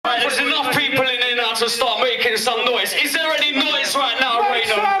to start making some noise. Is there any noise right now,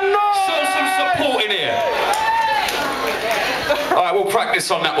 Raynham? Show some support in here. Alright, we'll practice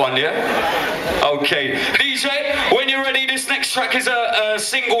on that one, yeah? Okay. DJ, when you're ready, this next track is a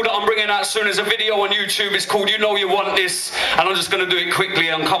single that I'm bringing out soon as a video on YouTube. It's called You Know You Want This, and I'm just going to do it quickly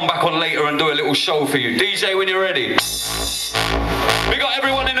and come back on later and do a little show for you. DJ, when you're ready. We got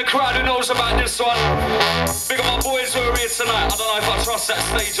everyone in the crowd who knows about this one. We got my boys who are here tonight. I don't know if I trust that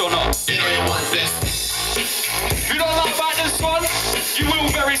stage or not. You know you want this. If you don't know about this one, you will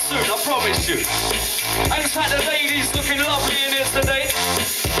very soon, I promise you. And it's like the ladies looking lovely in here today.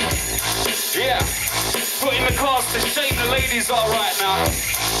 Yeah, putting the class to shame, the ladies are right now.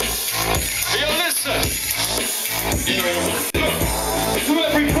 Yo, listen. To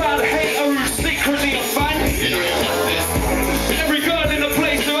every proud hater who's secretly a fan. Every girl in the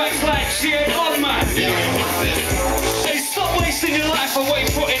place who acts like she ain't on, man. Hey, stop wasting your life away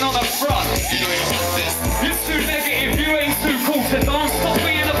putting on a front. You're too negative, you ain't too cool to dance. Stop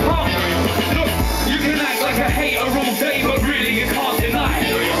being a punk. Look, you can act like a hater all day, but really you can't deny.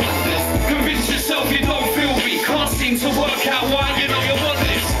 Convince yourself you don't feel me. Can't seem to work out why you know you want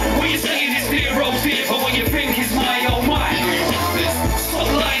this. What you're saying is dear, oh dear, but what you think is my oh my. Stop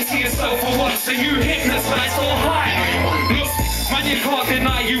lying to yourself for once, so you hypnotized or high. Look, man, you can't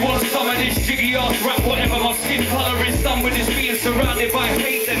deny you want some of this jiggy ass rap, whatever my skin colour is done with this being surrounded by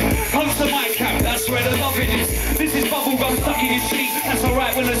hate. Then come to my camp, that's where the loving is. This is bubble gum stuck in your cheek. That's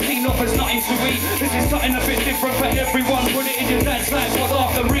alright when the scene offers nothing to eat. This is something a bit different for everyone. Put it in your dad's life, what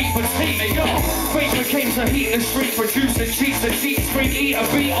after reaper tea. Hey yo, Vapour came to heat the street, produce the cheats, the cheat screen, eat a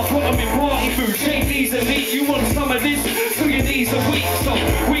beat. I put them in party food, JD's elite. You want some of this, so your knees are weak. So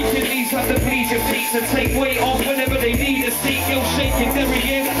weak your knees have to plead your feet to take weight off whenever they need a seat. You'll shake it every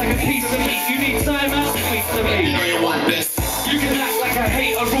year like a piece of meat. You need time out, speak to me. You know you want this. You can act like a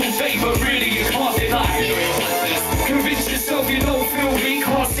hater all day, but really you can't deny. You know you want this. Convince yourself you don't feel me,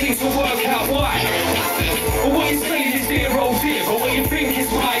 can't seem to work out why. But what you're saying is dear, oh dear, but what you think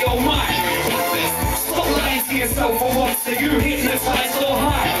is my oh my. Stop lying to yourself for once, so you hypnotized or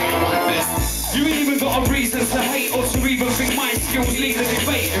high. You ain't even got a reason to hate or to even think my skills lead the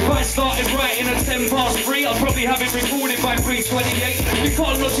debate. If I started writing at 3, I'd probably have it recorded by 3:28. You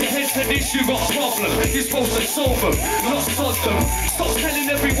can't nod your head to this, you got a problem. You're supposed to solve them, not sod them. Stop telling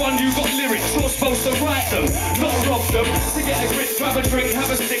everyone you got lyrics, you're supposed to write them, not rob them. To get a grip, grab a drink, have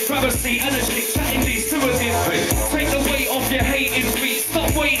a stick, grab a seat, and a stick, chatting these two of these things. Take the weight off your hating feet.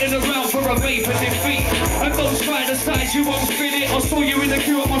 Stop waiting around for a Vapour defeat. And don't try to size, you won't fit it. I saw you in the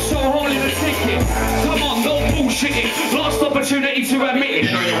queue at my show holding a ticket. Come on, don't bullshit it. Last opportunity to admit it.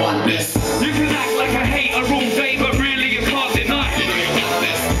 You know you want this. You can act like a hater all day, but really you can't deny. You know you want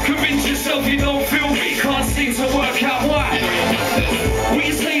this. Convince yourself you don't feel me, can't seem to work out why. You know you want this. What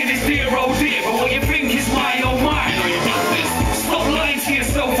you're saying is dear, oh dear, but what you think is my oh my. You know you want this. Stop lying to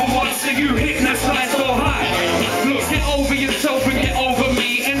yourself for once, so you hypnotized or high. Look, get over yourself and get over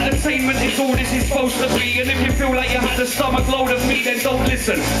me. Entertainment is all this is supposed to be. And if you feel like you had a stomach load of meat, then don't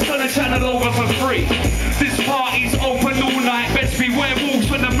listen. Turn the channel over for free. This party's open all night. Best be werewolves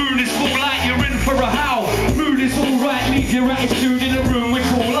when the moon is full light. You're in for a howl. Mood is alright. Leave your attitude in a room with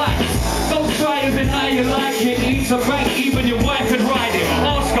cool lights. Don't try to deny you like it. Leaves a bank, even your wife could ride it.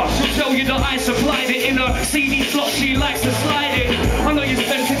 Ask her, she'll tell you that I supplied it. In a CD slot, she likes to slide it. I know you're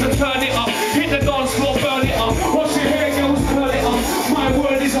tempted to turn it up. Hit the dance floor, burn it up. Wash your hair, girls, curl it up. My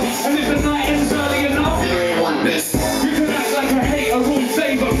word is up. And if the night ends early enough, you know you want this. You can act like a hater all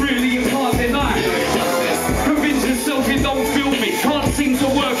day, but really you can't deny. You know you want this. Convince yourself you don't feel me, can't seem to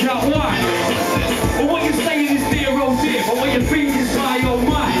work out why. You know you want this. But what you're saying is dear, oh dear, but what you think is my oh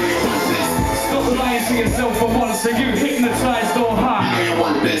my. You know you want this. Stop lying to yourself for once, so you hypnotized or high. You know you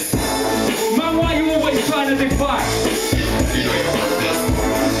want this. Man, why you always trying to defy? You know you want this.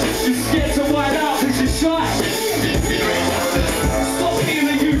 You're scared to wind out because you're shy. You know you want this. Stop being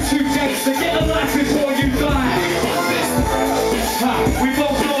a YouTube gangster, get a life before you die. We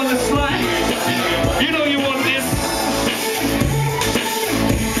both know on the slide. You know you want this.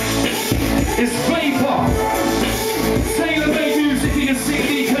 It's Vapour. Tailor-made music in your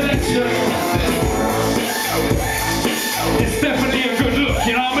CD collection. It's definitely a good look,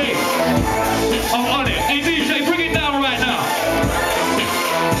 you know what I mean? I'm on it. Hey DJ, bring it down right now.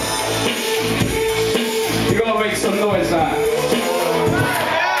 You gotta make some noise now.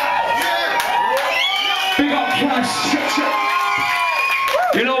 Big up Cash.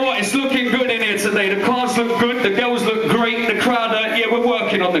 You know what? It's looking good in here today. The cars look good. The girls look great. The crowd, yeah, we're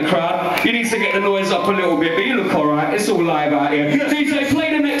working on the crowd. You need to get the noise up a little bit, but you look alright. It's all live out here. DJ,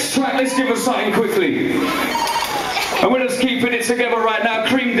 play the next track. Let's give us something quickly. And we're just keeping it together right now.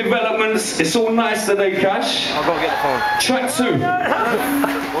 Kream Developments, it's all nice today, Cash. I'll go get the phone. Track 2. Go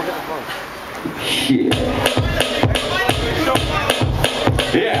get the phone.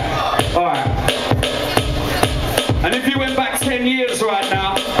 Yeah. Alright. And if you went back 10 years right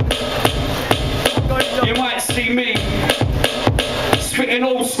now, you might see me spitting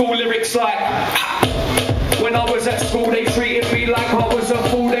old school lyrics like, when I was at school they treated me like I was a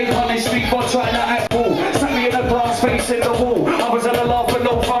fool. They punished me for trying to act cool. Sat me in a glass facing the wall. I was at a laugh but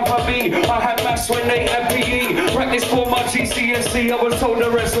no fun for me. I had maths when they had PE. Practice for my GCSE. I was told the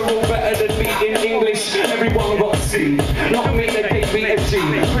rest are all better than me in English. Everyone got C. Not me, they gave me a G.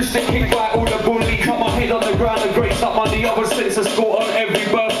 Pushed the kick right all the bully. Cut my head on the ground and graced up money. I was sent to school on every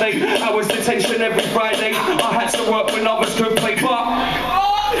birthday. I was detention every Friday. I had to work when others could play, but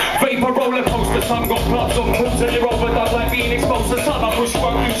Vapour roller coaster, some got clubs on pools and they're overdone like being exposed to sun. I push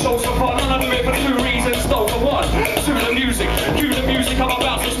work, do shows for fun, and I do it for 2 reasons. Though for one, to the music, cue the music. I'm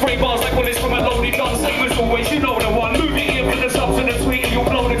about to spray bars like bullets from a loaded gun. Same as always, you know the one. Move your ear from the subs and the tweet and you'll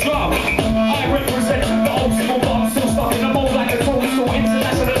blow the drum. I represent the old school, but I'm still stuck in the mold like a toadstool.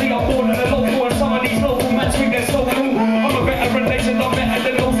 Internationally, I'm more than a local, and some of these local mats think they're so cool. I'm a veteran legend, I'm better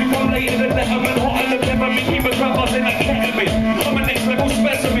than those who come later than Letterman. Hotter than peppermint, keep a grab us in that ketamine. I'm a next level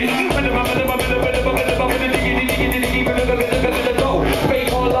specimen.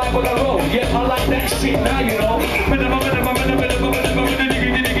 Vapour live on the road, yeah, I like that shit now, you know. Vapour and I'm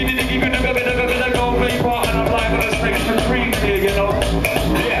live on the stage for Kream here, you know.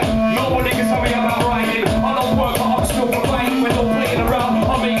 Yeah, nobody can tell me about riding. I don't work, but I'm still providing. When I'm playing around,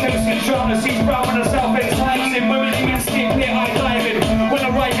 I make MC drown. Seas brown when the south end times in. When the men skip here, I dive in. When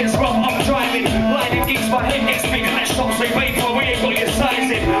the ride gets rough, I'm driving. Lighting geeks, my head gets big. And that shop say Vapour, we ain't got your size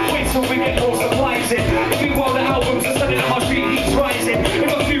in. Wait till we get more supplies in. Meanwhile, the albums are selling on my street, keeps rising.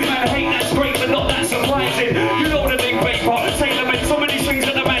 If a few man hate, that's great, but not that surprising. You know the big Vapour, tailor-made. So many strings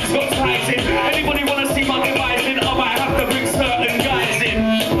that the man's got ties in. Anybody wanna see my demise in? I might have to bring certain guys in.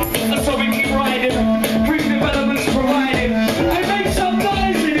 That's how we keep riding. Kream Developments providing. Hey, make some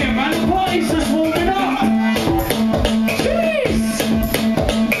noise in here, man. The party's just warming up. Jeez!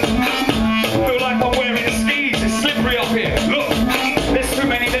 Feel like I'm wearing skis. It's slippery up here. Look, there's too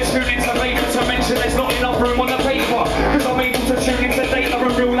many. There's too into Vapour to mention. There's not enough room on the paper. Cause I'm able to tune into data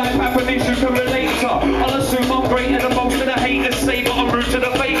and real life happenings you can relate to. I'll assume I'm greater than most of the haters say, but I'm rude to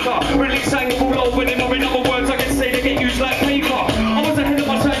the faker. Really thankful over them, or in other words I can say they get used like paper. I was ahead of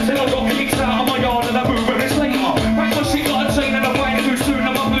my time till I got kicks out of my yard and I move a bit later. Back my shit got a chain and I find too soon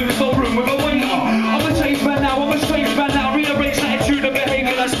and my blues got room with a waiter. I'm a changed man now, I'm a strange man now. Rearrange attitude and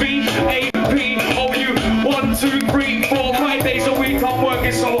behaviour, that's B, A, P, O, U. 1, 2, 3, 4, 5 days a week I'm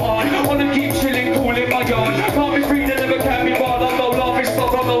working so hard. Wanna keep chilling, cool in my yard. Can't be free, they never can be barred. I'm no laughing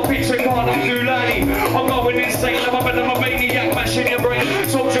stock, I'm no picture card, I'm too laddie. I'm going insane, I'm a maniac, mashing your brain.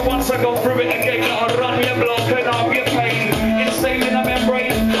 Told you once I go through it again, that I run your block and I'll get paid. Insane in a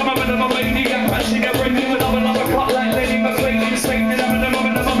membrane, I'm a maniac, mashing your brain. Another cut like Lenny McLean. Insane in a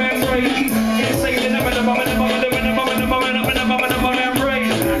membrane. Insane in a membrane.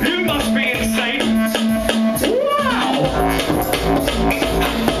 You must be insane. Wow!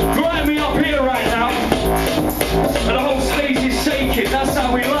 Grind me up here right now. And the whole stage is shaking, that's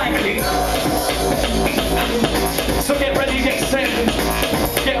how we like it. So get ready, get set.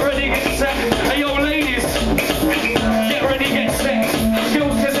 Get ready, get set. Hey yo ladies, get ready, get set.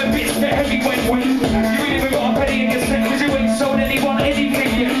 Girls, cause them bits get heavy when you ain't even got a penny in your set, cause you ain't sold anyone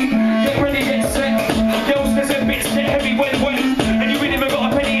anything yet. Get ready, get set. Girls, cause them bits get heavy when and you ain't even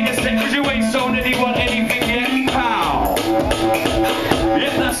got a penny in your set, cause you ain't sold anyone anything yet. Pow.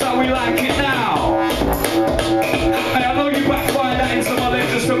 Yeah, that's how we like it now. Hey, I know you backfire that into my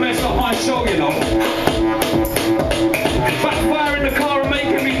left just to mess up my show, you know. Backfire in the car and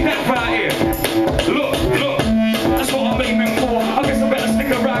making me deaf out here. Look, that's what I'm aiming for. I guess I better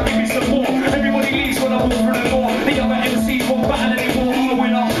stick around, give me some more. Everybody leaves when I walk through the door. The other MCs won't battle anymore. I'm a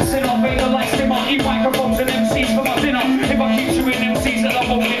winner, sinner, Vader like Stimmer. Eat microphones and MCs for my dinner. If I keep chewing MCs then I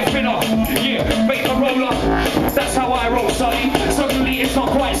won't get thinner. Yeah, Vapour roller, that's how I roll, sonny. Suddenly it's not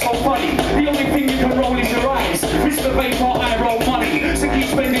quite so funny. The only thing you can roll is your eyes. Mr. Vapour, I roll money. So keep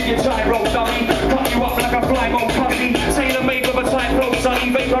spending your gyro, dummy. Cut you up like a fly mold pussy. Tailor made with a tight roll, sonny.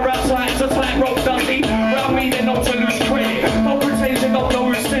 Vapour outside, it's a tight roll, dusty. Round me, they know to lose credit. Don't pretend you don't know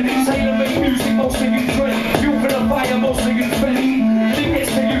who said it. Tailor made music, most of you dread it. You for the fire, most of you fed it. It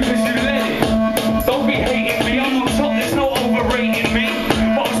gets to you cause you let it. Don't be hating me, I'm on top, there's no overrating me.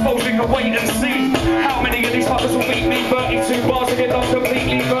 But I suppose we can wait and see how many of these fuckers will beat me. 32 bars to get off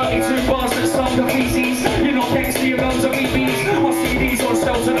completely. 32 bars that start the PCs. You're not gangster, your guns are BBs. My CDs on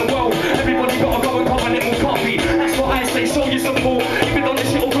sale to the world. Everybody gotta go and cop a little copy. That's what I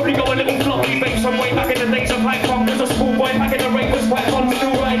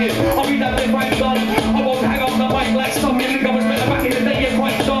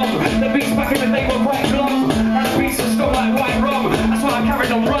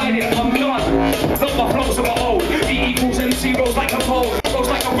when I'm riding, I'm done. Look, my flows are old. E equals MC rolls like a pole. Rolls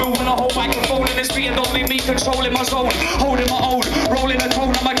like a wheel when I hold microphone. And it's being only me controlling my zone. Holding my own, rolling a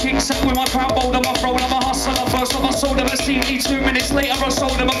cone. I'm a king set with my crown bold on my throne. I'm a hustler first. I'm a sold them a CD. 2 minutes later, I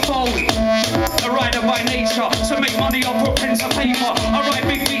sold them a phone. A rider by nature. To make money, I put pen to paper. I ride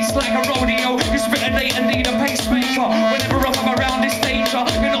big beats like a rodeo. You spit a date and need a pacemaker. Whenever I come around this danger,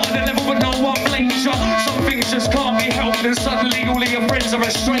 you're not on the level, but no one blames you. Some things just can't be helped, and suddenly all of your friends are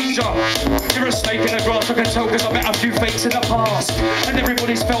a stranger. You're a snake in the grass, I can tell, cause I met a few fakes in the past. And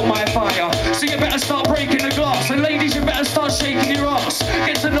everybody's felt my fire. So you better start breaking the glass. And ladies, you better start shaking your ass.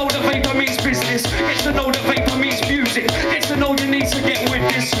 Get to know that Vapour means business. Get to know that Vapour means music. Get to know you need to get with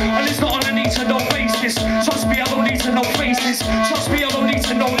this. And it's not on a need to know basis. Trust me, I don't need to know faces. Trust me, I don't need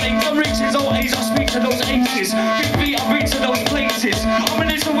to know names. I'm reaching old age, I speak to those aces. Big beat, I reach to those places. I'm in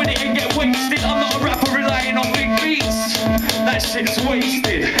this to win it and get wasted. I'm not a rapper relying on big beats. That shit's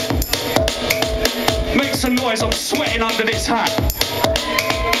wasted. Make some noise, I'm sweating under this hat.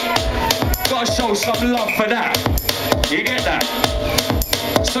 Gotta show some love for that. You get that?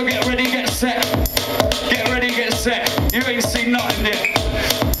 So get ready, get set. Get ready, get set. You ain't seen nothing yet.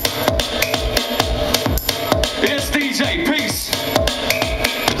 Yes, DJ, peace.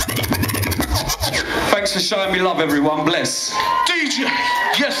 Thanks for showing me love, everyone. Bless. DJ!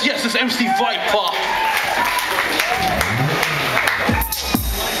 Yes, yes, it's MC Vapour.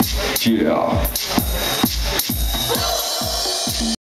 Yeah.